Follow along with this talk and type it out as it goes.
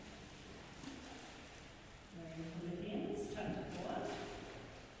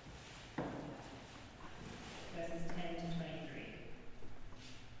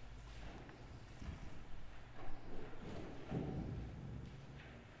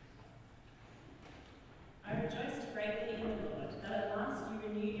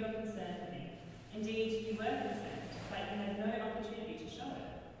Indeed, you were concerned, but you had no opportunity to show it.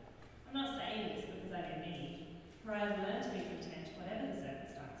 I'm not saying this because I'm in need, for I have learned to be content whatever the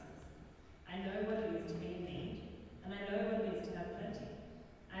circumstances. I know what it is to be in need, and I know what it is to have plenty.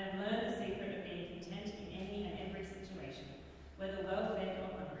 I have learned the secret of being content in any and every situation, whether well-fed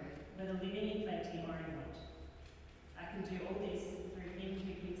or hungry, whether living in plenty or in want. I can do all this through him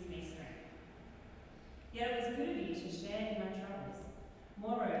who gives me strength. Yet it was good of you to share in my troubles.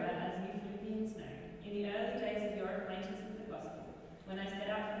 Moreover, as you Philippians know, in the early days of your acquaintance with the gospel, when I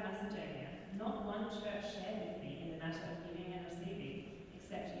set out for Macedonia, not one church shared with me in the matter of giving and receiving,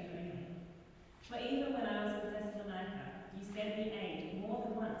 except you only. For even when I was with Thessalonica, you sent me aid more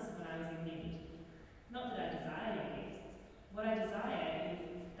than once when I was in need. Not that I desire your gifts. What I desire is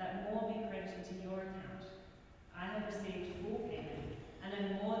that more be credited to your account. I have received full payment, and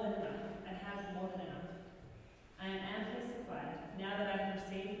am more than enough, and have more than enough. I am amply supplied, now that I have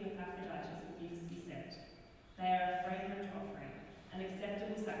received with Epaphroditus the gifts he sent. They are a fragrant offering, an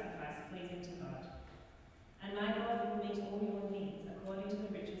acceptable sacrifice pleasing to God. And my God will meet all your needs according to the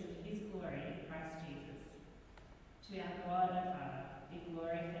riches of his glory in Christ Jesus. To our God and Father be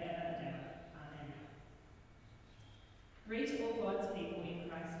glory forever and ever. Amen. Greet all God's people in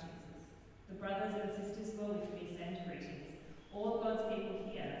Christ Jesus. The brothers and sisters who are with me send greetings. All God's people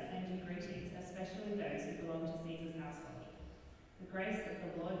here send you greetings, especially those who belong to Caesar's household. The grace of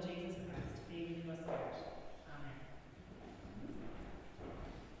the Lord Jesus Christ be with your spirit. Amen.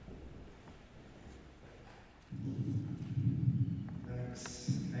 Thanks,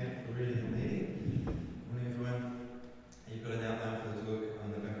 Kate, for reading the meeting. Morning, everyone. You've got an outline for the talk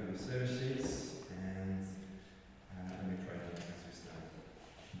on the back of your service sheets, and let me pray as we start.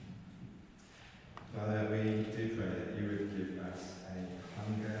 Father, we do pray that you would give us a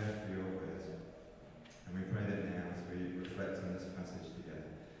hunger for your word, and we pray that now as we reflect on this passage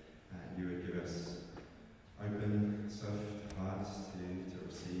together, you would give us open, soft hearts to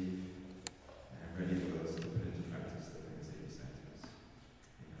receive, and ready wills to put into practice the things that you say to us.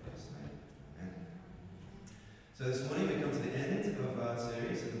 In Christ's name, amen. So this morning we come to the end of our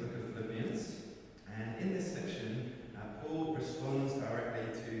series in the book of Philippians, and in this section, Paul responds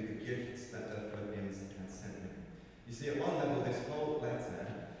directly to the gifts that the Philippians had sent him. You see, at one level, this whole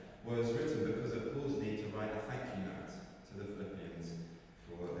letter was written because of Paul's need to write a thank you note to the Philippians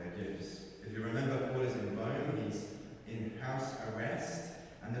for their gifts. If you remember, Paul is in Rome, he's in house arrest,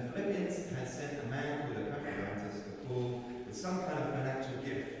 and the Philippians had sent a man called Epaphroditus to Paul with some kind of financial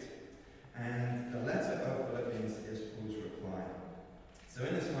gift. And the letter of Philippians is Paul's reply. So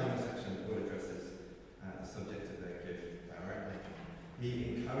in this final section, Paul addresses the subject of their gift directly.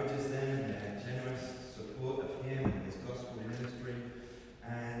 He encourages them in their generous support of him and his gospel ministry,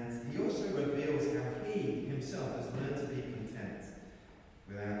 and he also reveals how he himself has learned to be content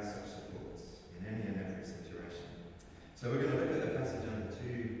without such support in any and every situation. So we're going to look at the passage under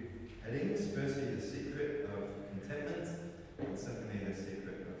two headings. Firstly, the secret of contentment, and secondly, the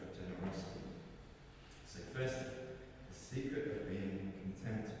secret of generosity. So first, the secret of being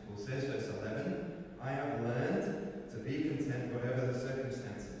content. Paul says, verse 11, I have learned to be content whatever the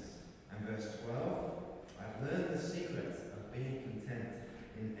circumstances. And verse 12, I have learned the secret of being content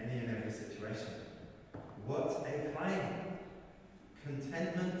in any and every situation. What a claim!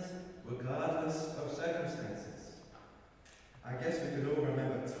 Contentment regardless of circumstances. I guess we could all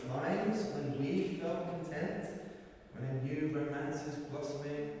remember times when we felt content, when a new romance is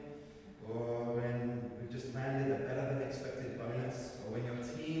blossoming, or when we've just landed a better than expected bonus, or when your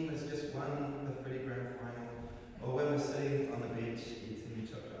team has just won the footy grand final, or when we're sitting on the beach eating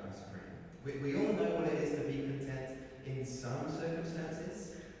chocolate ice cream. We all know what it is to be content in some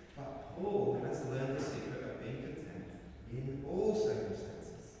circumstances, but Paul has learned the secret of being content in all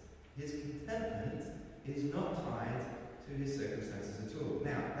circumstances. His contentment is not tied to his circumstances at all.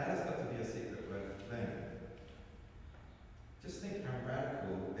 Now, that has got to be a secret worth learning. Just think how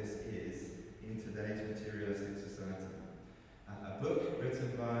radical this is in today's materialistic society. A book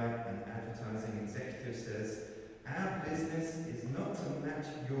written by an advertising executive says, our business is not to match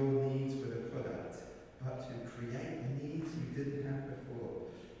your needs with a product, but to create needs you didn't have before.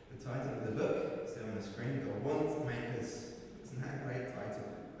 The title of the book, still on the screen, The Want Makers. Isn't that a great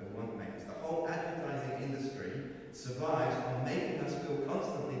title? The Want Makers. The whole advertising industry survives on making us feel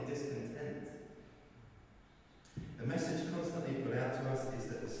constantly discontent. The message constantly put out to us is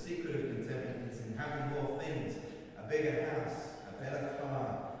that the secret of contentment is in having more things, a bigger house, a better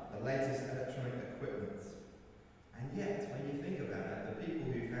car, the latest electronic equipment. And yet, when you think about it, the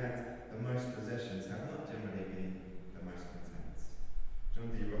people who've had the most possessions have not generally been the most content. John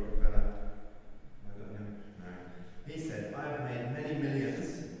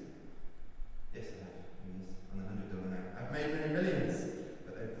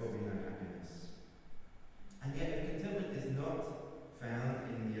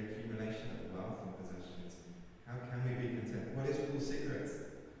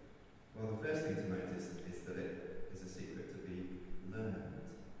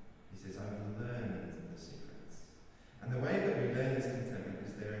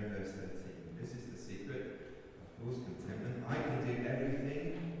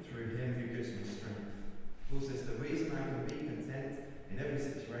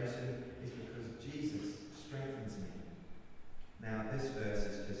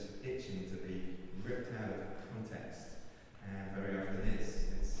taken out of context, and very often is.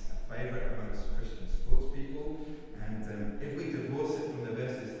 It's a favourite amongst Christian sports people, and if we divorce it from the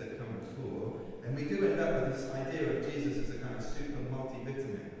verses that come before, then we do end up with this idea of Jesus as a kind of super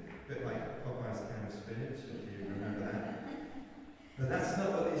multivitamin, a bit like Popeye's can of spinach, if you remember that. But that's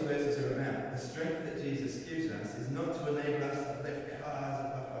not what these verses are about. The strength that Jesus gives us is not to enable us to lift cars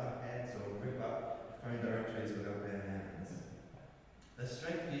above our heads or rip up phone directories with our bare hands. The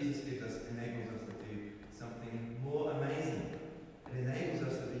strength Jesus gives us enables us to do something more amazing. It enables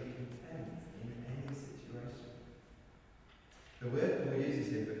us to be content in any situation. The word Paul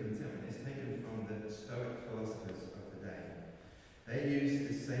uses here for contentment is taken from the Stoic philosophers of the day. They use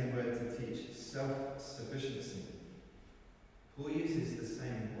the same word to teach self-sufficiency. Paul uses the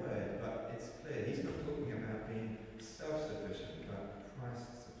same word, but it's clear he's not talking about being self-sufficient, but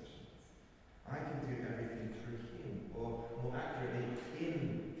Christ-sufficient. I can do everything through him, or more accurately,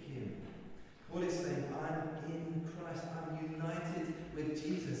 in him. Paul is saying, I'm in Christ, I'm united with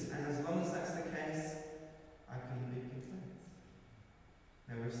Jesus, and as long as that's the case, I can be content.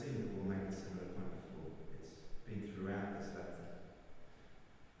 Now we've seen Paul make a similar point before. It's been throughout this letter.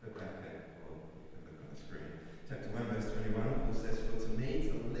 Look back at, or look on the screen. Chapter 1, verse 21, Paul says, "For to me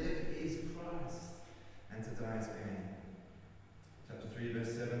to live is Christ, and to die is gain." Chapter 3,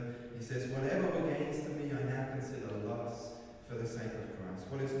 verse 7, he says, "Whatever were gains to me, I now consider loss for the sake of Christ.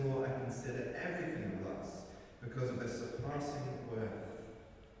 What is more, I consider everything a loss because of the surpassing worth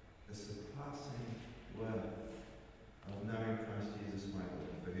of knowing Christ Jesus my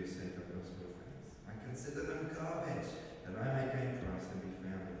Lord, for whose sake I've lost all things. I consider them garbage, that I may gain Christ and be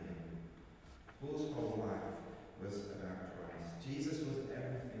found in him." Paul's whole life was about Christ. Jesus was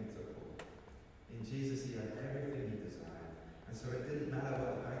everything to Paul. In Jesus he had everything he desired. And so it didn't matter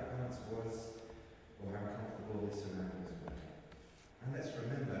what the bank balance was or how comfortable his surroundings were. And let's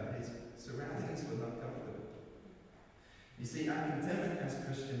remember, his surroundings were not comfortable. You see, our contentment as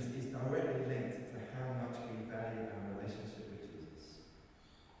Christians is directly linked to how much we value our relationship with Jesus.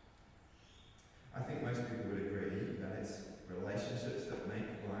 I think most people would agree that it's relationships that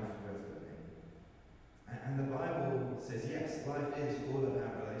make life worth living. And the Bible says, yes, life is all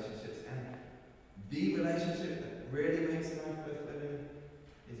about relationships. And the relationship that really makes life worth living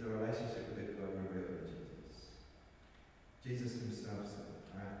is a relationship with God revealed in Jesus. Jesus himself said,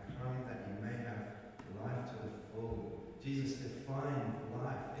 "I have come that you may have life to the full." Jesus defined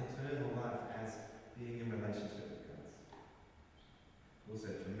life, eternal life, as being in relationship with God. Paul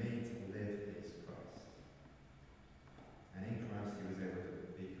said, "For me to live is Christ." And in Christ he was able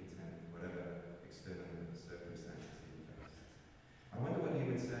to be content, whatever external circumstances he faced. I wonder what he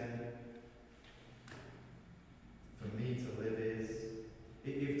would say. For me to live is,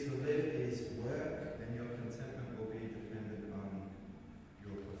 if to live is work, then your contentment will be dependent on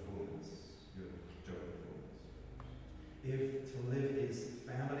your performance, your job performance. If to live is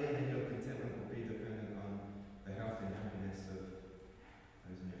family, then your contentment will be dependent on the health and happiness of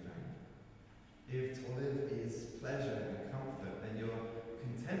those in your family. If to live is pleasure and comfort, then your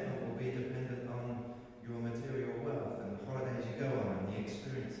contentment will be dependent on your material wealth and the holidays you go on and the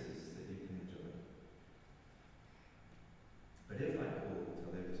experiences that you can enjoy. But if, like Paul, to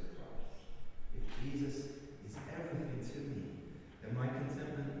live is Christ, if Jesus is everything to me, then my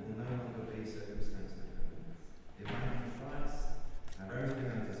contentment will no longer be circumstance dependent. If I'm in Christ, I have everything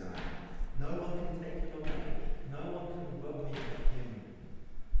I desire. No one can take it away. No one can rob me of him.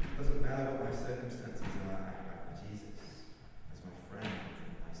 It doesn't matter what my circumstances are, I have Jesus as my friend,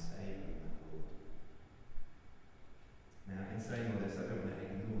 my Saviour, my Lord. Now, in saying all this, I don't want to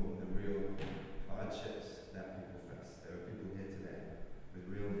ignore the real hardships that people face. There are people here today with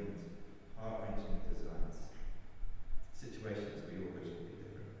real needs, heart-wrenching desires, situations we all wish would be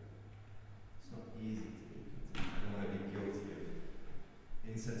different. It's not easy to be content. I don't want to be guilty of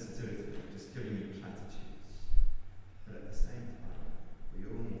insensitivity, just giving you platitudes. But at the same time, we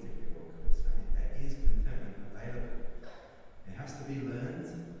all need to hear what God is saying. There is contentment available. It has to be learned,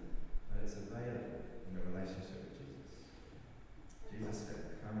 but it's available in a relationship with Jesus. Jesus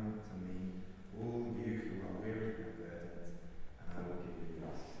said, "Come to me, all you who are weary and burdened, and I will give you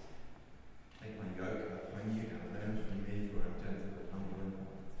rest. Take my yoke upon you and learn from me, for I am gentle and humble in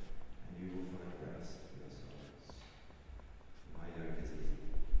heart, and you will find rest for your souls. My yoke is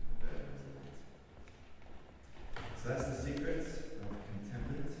easy, my burden is light." So that's the secret of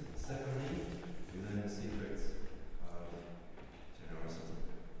contentment. Secondly, we learn the secret of generosity.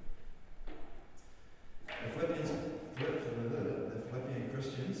 The Philippian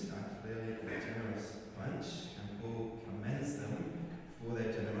Christians, I clearly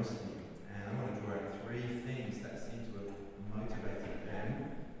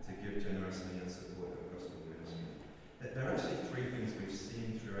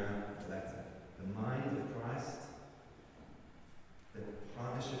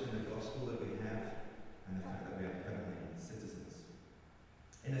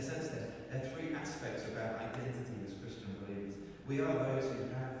In a sense, there are three aspects of our identity as Christian believers. We are those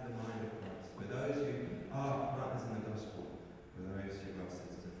who have the mind of Christ. We're those who are partners in the gospel. We're those who are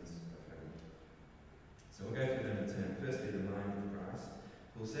citizens of heaven. So we'll go through them in turn. Firstly, the mind of Christ.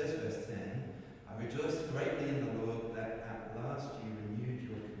 Paul says, verse 10, I rejoice greatly in the Lord that at last you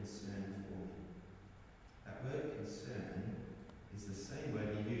renewed your concern for me. That word concern is the same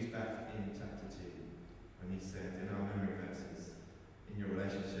word he used back in chapter 2 when he said in our memory verses, in your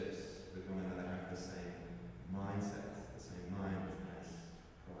relationships with one another have the same mindset, the same mind as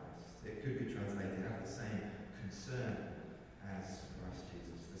Christ. It could be translated have the same concern as Christ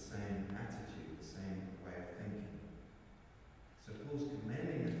Jesus, the same attitude, the same way of thinking. So Paul's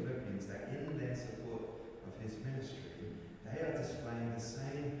commending the Philippians that in their support of his ministry, they are displaying the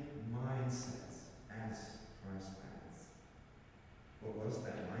same mindset as Christ has. What was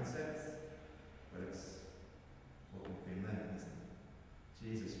that mindset? Well, it's what we've been learning, isn't it?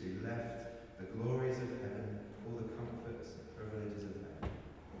 Jesus, who left the glories of heaven, all the comforts and privileges of heaven,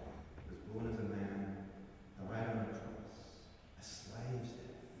 was born as a man, died on a cross, a slave's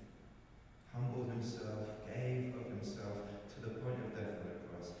death, humbled himself, gave of himself to the point of death on a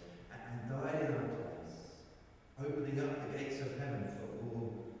cross, and died in our place, opening up the gates of heaven for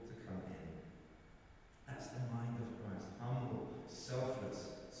all to come in. That's the mind of Christ, humble,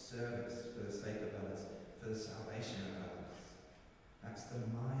 selfless service for the sake of others, for the salvation of others. That's the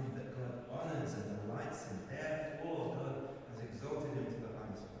mind that God honours and delights in. Therefore, God has exalted him to the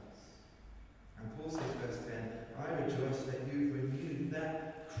highest place. And Paul says, verse 10, I rejoice that you've renewed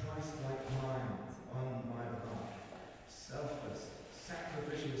that Christ-like mind on my behalf. Selfless,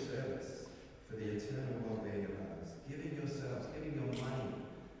 sacrificial service for the eternal well-being of others. Giving yourselves, giving your money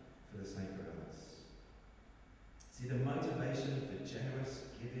for the sake of others. See, the motivation for generous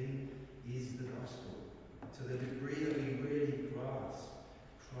giving is the gospel. To the degree that we really grasp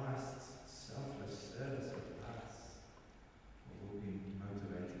Christ's selfless service of us, we will be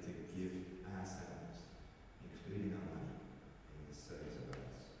motivated to give ourselves, including our money, in the service of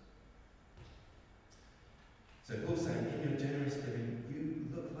others. So Paul's saying, in your generous giving,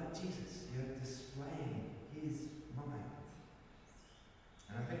 you look like Jesus. You're displaying his mind.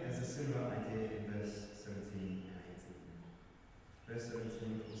 And I think there's a similar idea in verse 17 and 18. Verse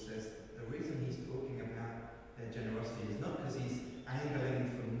 17, Paul says, the reason he's talking about their generosity is not because he's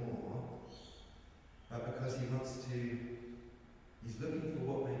angling for more, but because he's looking for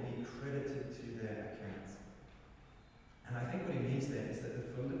what may be credited to their account. And I think what he means there is that the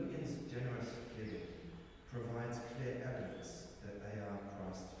Philippians' generous giving provides clear evidence that they are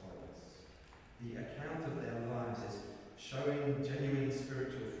Christ followers. The account of their lives is showing genuine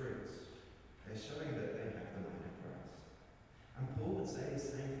spiritual fruits. They're showing that they have the mind of Christ. And Paul would say the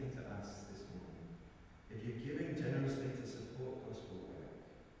same thing to us this morning. If you're giving generously to support gospel work,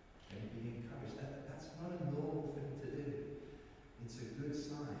 then be encouraged. That's not a normal thing to do. It's a good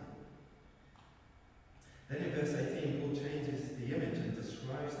sign. Then in verse 18, Paul changes the image and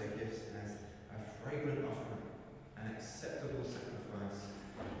describes their gifts as a fragrant offering, an acceptable sacrifice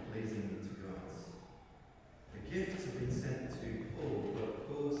pleasing to God. The gifts have been sent to Paul,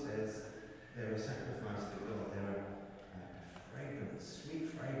 but Paul says they're a sacrifice to God. They're a fragrance,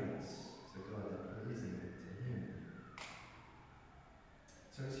 sweet fragrance to God, and pleasing to him.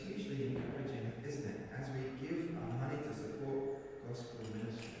 So it's hugely encouraging, isn't it? As we give our money to support gospel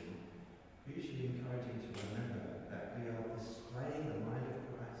ministry, hugely encouraging to remember that we are displaying the mind of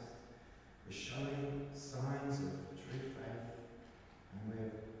Christ. We're showing signs of true faith, and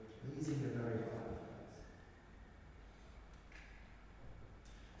we're pleasing the very heart of Christ.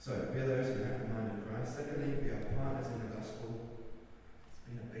 So, we are those who have the mind of Christ. Secondly, we are partners in the gospel. It's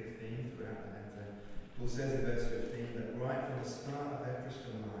been a big theme throughout the letter. Paul says in verse 15 that right from the start of their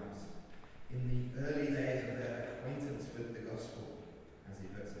Christian lives, in the early days of their acquaintance with the gospel, as he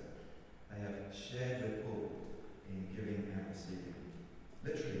puts it, they have shared with Paul in giving and receiving.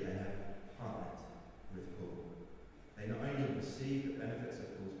 Literally, they have partnered with Paul. They not only received the benefits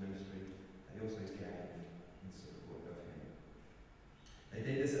of Paul's ministry, they also gave in support of him. They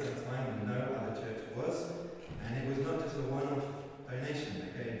did this at a time when no other church was, and it was not just a one-off donation.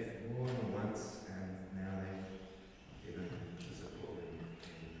 They gave more than once, and now they've given to support him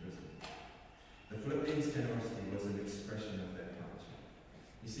in prison. The Philippians' generosity was an expression of their partnership.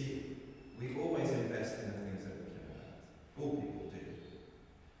 You see, we always invest in the things that we care about. All people do.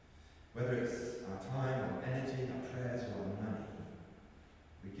 Whether it's our time, our energy, our prayers, or our money,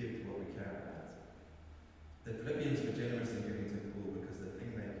 we give to what we care about. The Philippians were generous in giving to Paul because the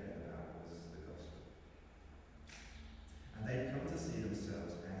thing they cared about was the gospel. And they'd come to see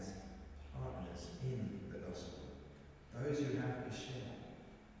themselves as partners in the gospel. Those who have a share,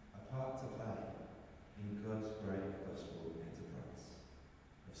 in God's great gospel enterprise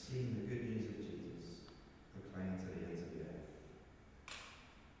of seeing the good news of Jesus proclaimed to the ends of the earth.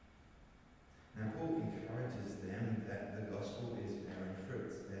 Now, Paul encourages them that the gospel is bearing fruit.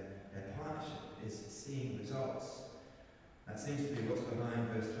 Their partnership is seeing results. That seems to be what's behind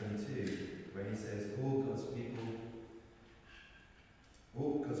verse 22, where he says, all God's people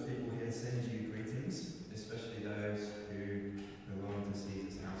here send you greetings, especially those who belong to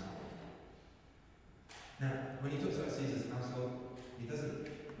Caesar's household. Now, when he talks about Caesar's household, he doesn't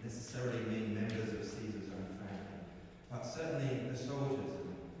necessarily mean members of Caesar's own family, but certainly the soldiers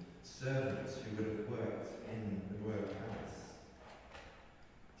and servants who would have worked in the royal palace.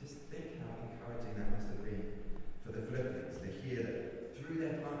 Just think how encouraging that must have been for the Philippians to hear that through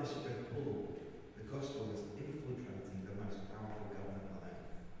their partnership with Paul, the gospel was infiltrating the most powerful government on earth.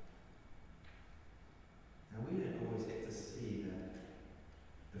 Now, we don't always get to see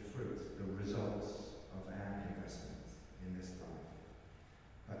the fruit, the results of our investment in this life,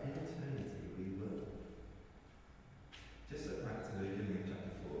 but in eternity we will. Just look back to the beginning of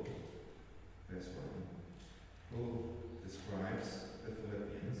chapter 4, verse 1. Paul describes the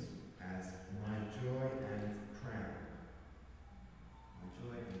Philippians as my joy and crown. My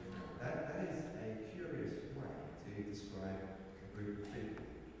joy and crown. That is a curious way to describe a group of people.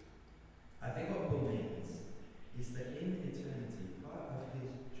 I think what Paul means is that in eternity, part of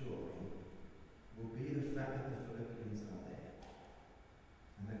his joy will be the fact that the Philippians are there,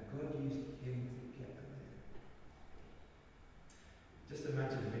 and that God used him to get them there. Just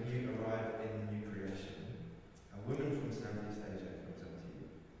imagine when you arrive in the new creation, a woman from Southeast Asia comes up to you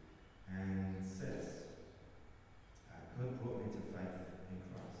and says, God brought me to faith in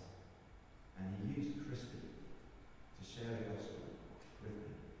Christ, and he used Christy to share the gospel with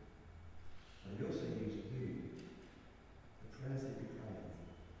me. But he also used you, the prayers that you prayed,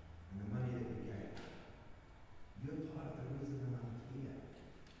 and the money that you gave. You're part of the reason that I'm here.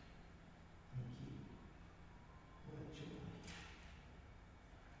 Thank you. What a joy.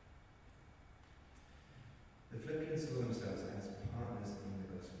 The Philippians saw themselves as partners in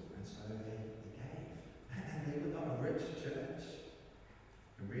the gospel, and so they gave. And they were not a rich church.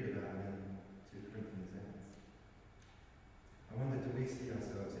 You can read about them in 2 Corinthians 8. I wonder, do we see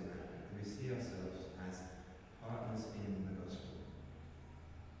ourselves in that? Do we see ourselves as partners in the gospel?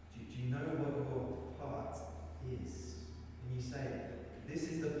 Do you know what your part is? Can you say, this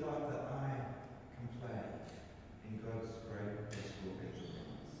is the part that I can play in God's great gospel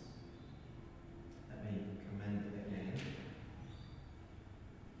enterprise? Let me commend again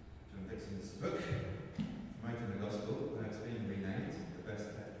John Dixon's book, Promoting the Gospel. It's been renamed The Best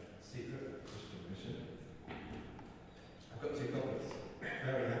Kept Secret of Christian Mission. I've got 2 copies.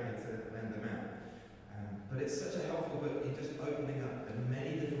 Very happy to lend them out. But it's such a helpful book in just opening up the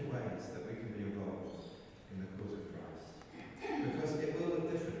many different ways that we can be involved in the cause of Christ. Because it will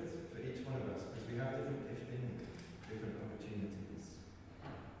look different for each one of us, because we have different gifting, different opportunities.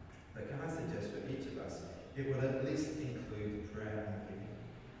 But can I suggest for each of us, it will at least include prayer and giving.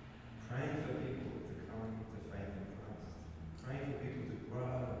 Praying for people to come to faith in Christ. Praying for people to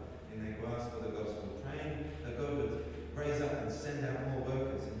grow in their grasp of the gospel. Praying that God would raise up and send out more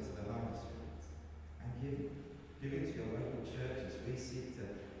workers into the harvest field. And giving. Giving to your local churches. We seek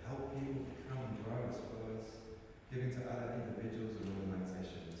to help people come and grow as followers. Giving to other individuals and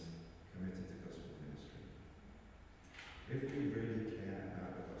organizations committed to gospel ministry. If we really care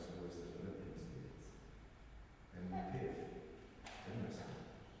about the gospel as the Philippians did, then we give generously.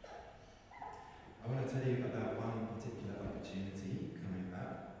 I want to tell you about one particular opportunity coming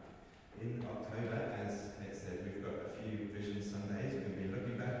up. In October, as Nick said, we've got a few Vision Sundays. We're going to be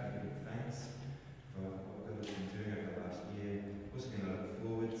looking back and giving thanks for what God has been doing over the last year. We're also going to look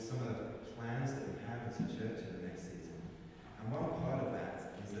forward to some of the plans that we have as a church in the next season. And one part of that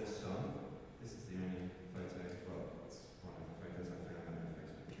is that this is the only photo, well, it's one of the photos I found on my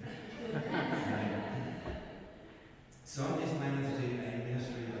Facebook account. Son is planning to do a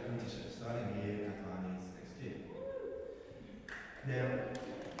ministry apprenticeship starting here at Barney's next year. Now,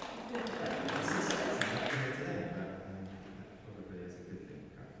 this is something not here today, but that probably is a good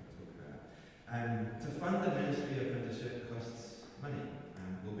thing. I can talk about. To fund the ministry apprenticeship costs money, and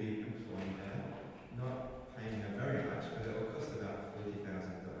we'll be employing her, not paying her very much, but it will cost about $40,000 a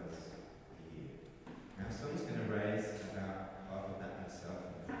year. Now, Son's going to raise about half of that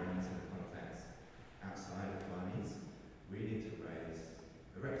herself from friends and contacts outside of Barney's. We need to raise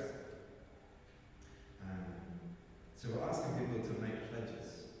the rest. So we're asking people to make pledges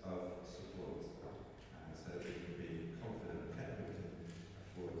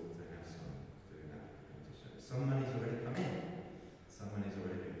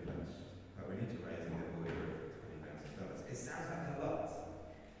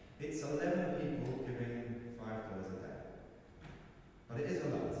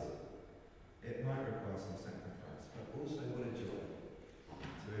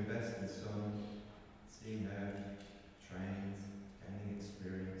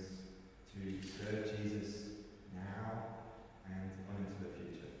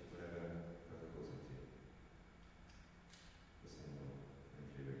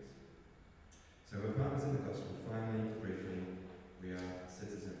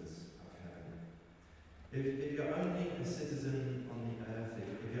if